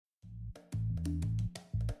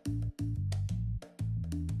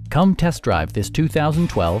Come test drive this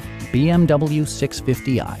 2012 BMW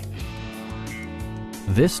 650i.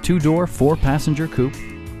 This two-door, four-passenger coupe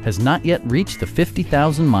has not yet reached the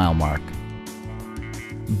 50,000-mile mark.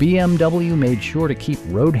 BMW made sure to keep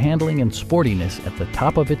road handling and sportiness at the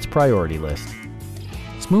top of its priority list.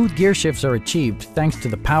 Smooth gear shifts are achieved thanks to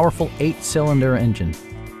the powerful 8-cylinder engine.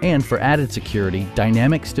 And for added security,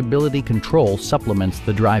 dynamic stability control supplements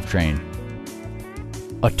the drivetrain.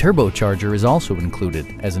 A turbocharger is also included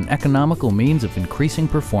as an economical means of increasing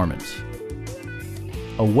performance.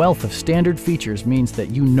 A wealth of standard features means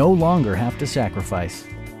that you no longer have to sacrifice,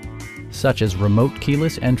 such as remote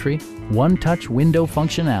keyless entry, one-touch window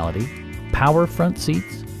functionality, power front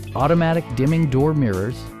seats, automatic dimming door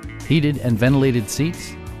mirrors, heated and ventilated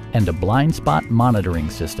seats, and a blind spot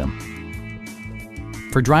monitoring system.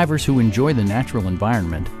 For drivers who enjoy the natural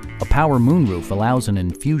environment, a power moonroof allows an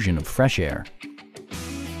infusion of fresh air.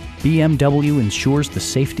 BMW ensures the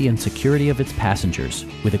safety and security of its passengers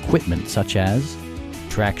with equipment such as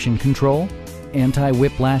traction control,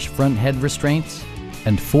 anti-whiplash front head restraints,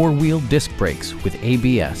 and four-wheel disc brakes with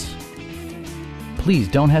ABS. Please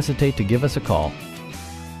don't hesitate to give us a call.